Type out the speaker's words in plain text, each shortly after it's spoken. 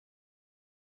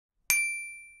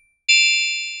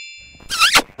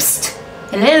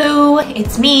Hello,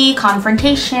 it's me,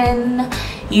 Confrontation.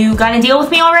 You gonna deal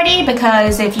with me already?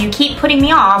 Because if you keep putting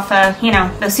me off,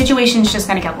 the situation's just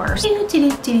gonna get worse. Yes,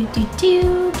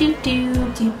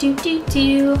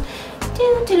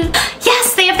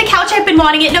 they have the couch I've been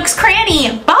wanting at Nook's Cranny.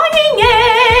 Buying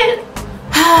it!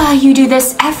 You do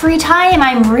this every time.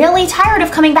 I'm really tired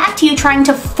of coming back to you trying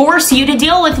to force you to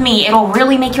deal with me. It'll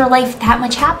really make your life that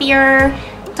much happier.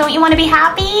 Don't you want to be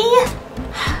happy?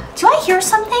 Do I hear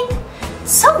something?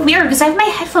 So weird because I have my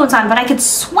headphones on, but I could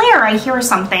swear I hear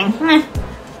something.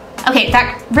 Okay,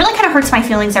 that really kind of hurts my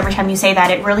feelings every time you say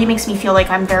that. It really makes me feel like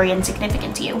I'm very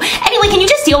insignificant to you. Anyway, can you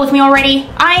just deal with me already?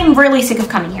 I'm really sick of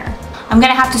coming here. I'm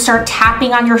gonna have to start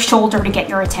tapping on your shoulder to get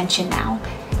your attention now.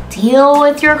 Deal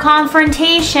with your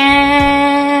confrontation.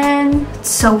 It's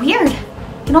so weird.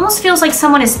 It almost feels like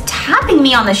someone is tapping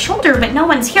me on the shoulder, but no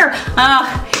one's here.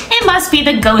 It must be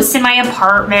the ghosts in my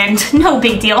apartment. No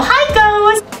big deal. Hi,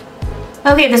 ghost.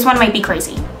 Okay, this one might be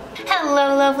crazy.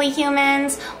 Hello, lovely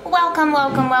humans. Welcome,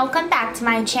 welcome, welcome back to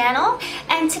my channel.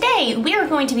 And today we are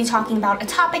going to be talking about a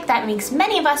topic that makes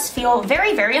many of us feel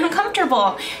very, very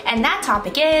uncomfortable. And that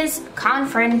topic is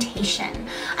confrontation.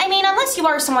 I mean, unless you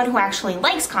are someone who actually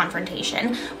likes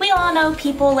confrontation, we all know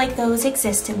people like those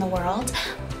exist in the world.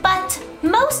 But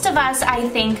most of us, I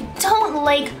think, don't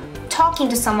like talking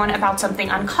to someone about something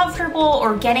uncomfortable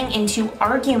or getting into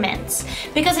arguments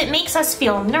because it makes us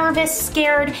feel nervous,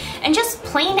 scared, and just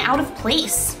plain out of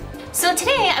place. So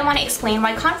today I want to explain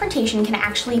why confrontation can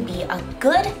actually be a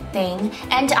good thing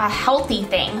and a healthy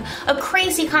thing. A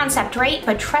crazy concept, right?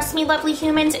 But trust me, lovely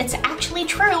humans, it's actually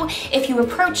true if you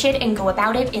approach it and go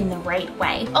about it in the right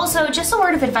way. Also, just a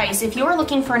word of advice, if you're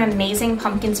looking for an amazing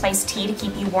pumpkin spice tea to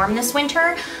keep you warm this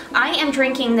winter, I am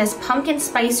drinking this pumpkin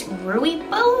spice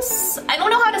rooibos. I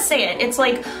don't know how to say it. It's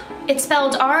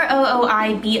spelled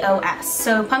R-O-O-I-B-O-S.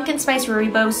 So pumpkin spice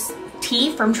rooibos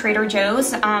tea from Trader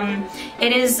Joe's.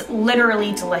 It is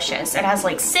literally delicious. It has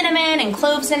like cinnamon and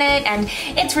cloves in it, and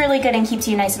it's really good and keeps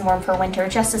you nice and warm for winter.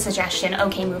 Just a suggestion.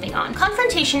 Okay, moving on.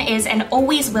 Confrontation is and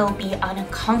always will be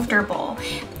uncomfortable.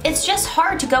 It's just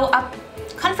hard to go up.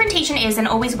 Confrontation is and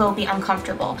always will be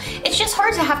uncomfortable. It's just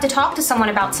hard to have to talk to someone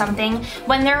about something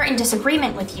when they're in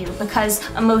disagreement with you because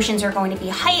emotions are going to be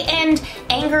heightened,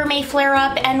 anger may flare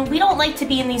up, and we don't like to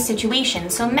be in these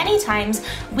situations. So many times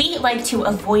we like to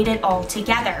avoid it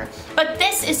altogether. But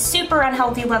this is super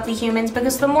unhealthy, lovely humans,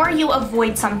 because the more you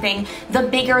avoid something, the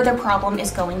bigger the problem is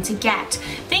going to get.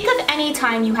 Think of any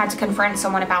time you had to confront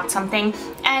someone about something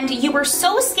and you were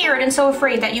so scared and so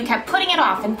afraid that you kept putting it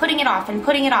off and putting it off and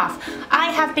putting it off.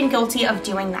 I have been guilty of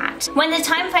doing that. When the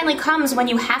time finally comes when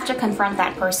you have to confront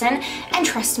that person, and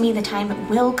trust me, the time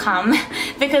will come,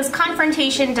 because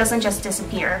confrontation doesn't just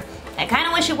disappear. I kind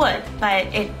of wish it would, but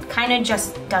it kind of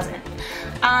just doesn't.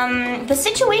 The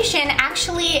situation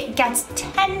actually gets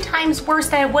 10 times worse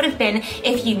than it would have been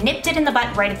if you nipped it in the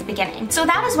butt right at the beginning. So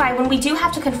that is why when we do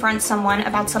have to confront someone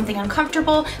about something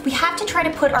uncomfortable, we have to try to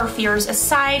put our fears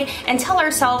aside and tell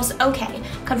ourselves, okay,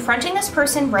 confronting this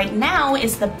person right now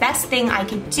is the best thing I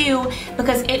could do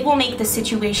because it will make the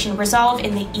situation resolve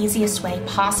in the easiest way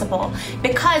possible.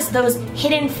 Because those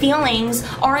hidden feelings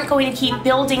aren't going to keep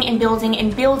building and building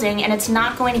and building, and it's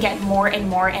not going to get more and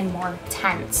more and more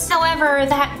tense. However,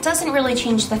 that doesn't really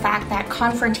change the fact that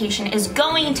confrontation is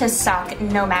going to suck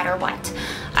no matter what.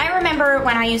 I remember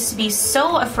when I used to be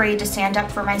so afraid to stand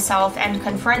up for myself and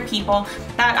confront people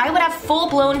that I would have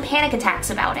full-blown panic attacks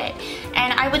about it.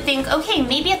 And I would think, okay,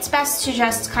 maybe it's best to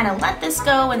just kind of let this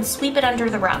go and sweep it under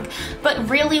the rug. But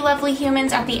really, lovely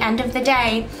humans, at the end of the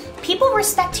day, people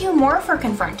respect you more for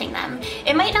confronting them.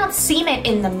 It might not seem it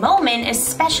in the moment,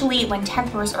 especially when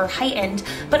tempers are heightened,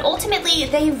 but ultimately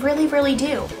they really, really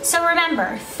do. So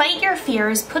remember, fight your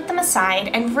fears, put them aside,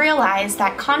 and realize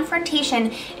that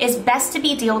confrontation is best to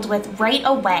be dealt with right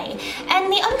away.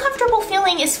 And the uncomfortable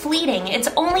feeling is fleeting. It's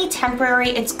only temporary,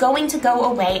 it's going to go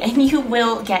away, and you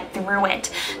will get through it.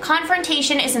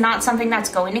 Confrontation is not something that's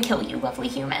going to kill you, lovely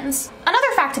humans.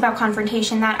 Another fact about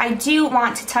confrontation that I do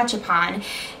want to touch upon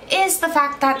is the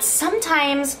fact that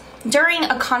sometimes during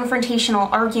a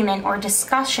confrontational argument or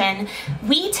discussion,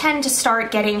 we tend to start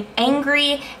getting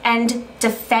angry and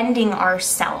defending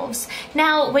ourselves.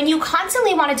 Now, when you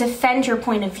constantly want to defend your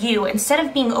point of view instead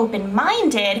of being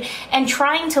open-minded and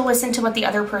trying to listen to what the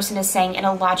other person is saying in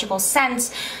a logical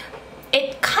sense,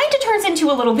 it kind of turns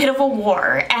into a little bit of a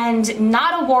war, and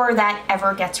not a war that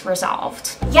ever gets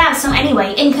resolved. Yeah, so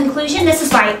anyway, in conclusion, this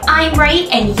is why I'm right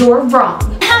and you're wrong.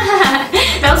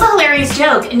 That was a hilarious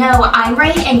joke. No, I'm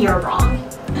right and you're wrong.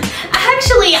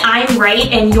 Actually, I'm right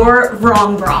and you're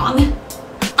wrong.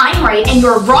 I'm right and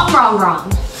you're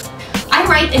wrong. I'm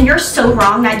right, and you're so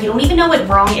wrong that you don't even know what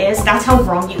wrong is. That's how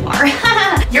wrong you are.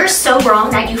 You're so wrong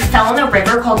that you fell in a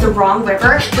river called the wrong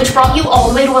river, which brought you all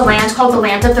the way to a land called the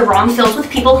land of the wrong, filled with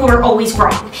people who are always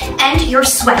wrong. And your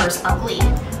sweater's ugly.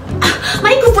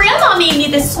 My grandma made me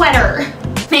this sweater.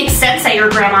 Makes sense that your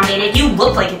grandma made it. You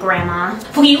look like a grandma.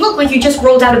 Well, you look like you just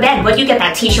rolled out of bed. What, you get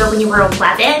that t-shirt when you were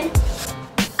 11?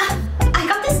 I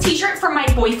got this t-shirt from my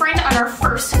boyfriend on our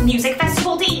first music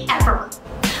festival date ever.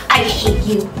 I hate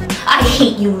you. I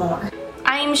hate you more.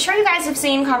 I'm sure you guys have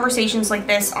seen conversations like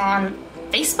this on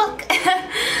Facebook.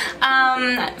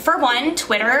 For one,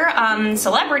 Twitter,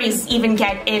 celebrities even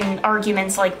get in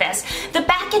arguments like this. The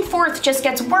back and forth just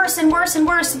gets worse and worse and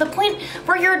worse to the point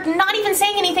where you're not even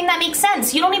saying anything that makes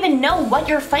sense. You don't even know what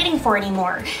you're fighting for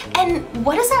anymore. And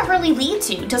what does that really lead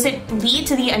to? Does it lead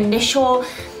to the initial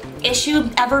issue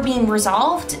ever being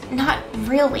resolved? Not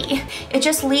really. It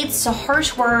just leads to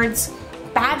harsh words,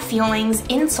 bad feelings,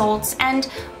 insults,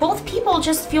 and both people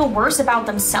just feel worse about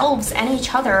themselves and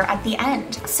each other at the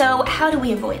end. So how do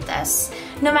we avoid this?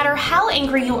 No matter how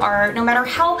angry you are, no matter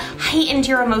how heightened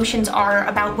your emotions are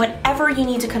about whatever you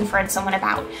need to confront someone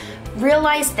about,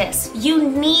 realize this: you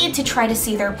need to try to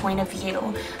see their point of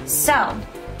view. So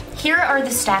here are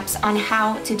the steps on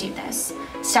how to do this.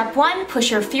 Step 1, push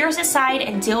your fears aside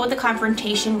and deal with the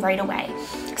confrontation right away.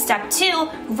 Step 2,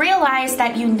 realize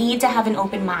that you need to have an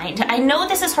open mind. I know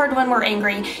this is hard when we're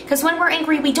angry, because when we're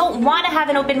angry, we don't want to have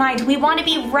an open mind. We want to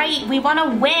be right. We want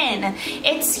to win.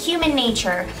 It's human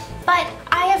nature. But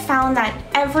I have found that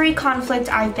every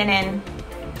conflict I've been in,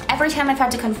 every time I've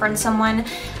had to confront someone,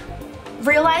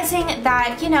 realizing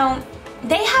that, you know,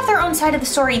 they have their own side of the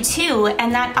story too,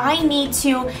 and that I need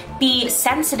to be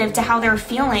sensitive to how they're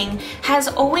feeling has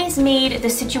always made the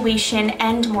situation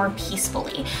end more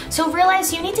peacefully. So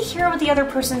realize you need to hear what the other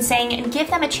person's saying and give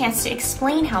them a chance to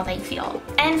explain how they feel.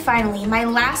 And finally, my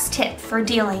last tip for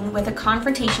dealing with a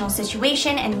confrontational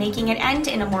situation and making it end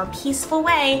in a more peaceful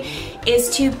way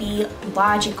is to be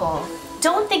logical.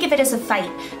 Don't think of it as a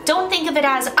fight. Don't think of it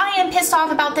as, I am pissed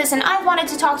off about this and I wanted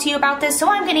to talk to you about this, so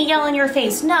I'm gonna yell in your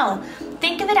face. No,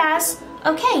 think of it as,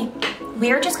 okay,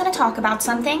 we're just gonna talk about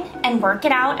something and work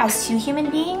it out as two human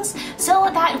beings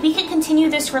so that we can continue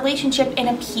this relationship in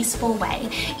a peaceful way.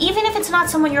 Even if it's not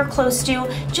someone you're close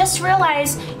to, just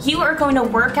realize you are going to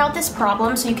work out this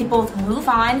problem so you can both move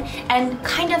on and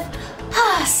kind of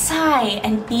sigh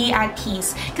and be at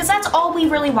peace, because that's all we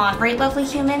really want, right, lovely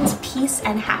humans? Peace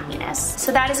and happiness.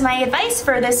 So that is my advice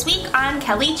for this week on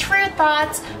Kelly True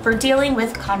Thoughts for dealing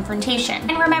with confrontation.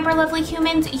 And remember, lovely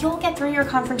humans, you'll get through your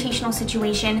confrontational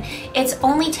situation. It's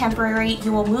only temporary.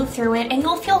 You will move through it and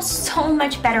you'll feel so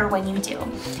much better when you do.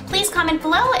 Please comment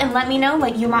below and let me know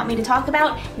what you want me to talk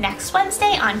about next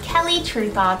Wednesday on Kelly True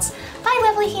Thoughts. Bye,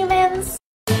 lovely humans.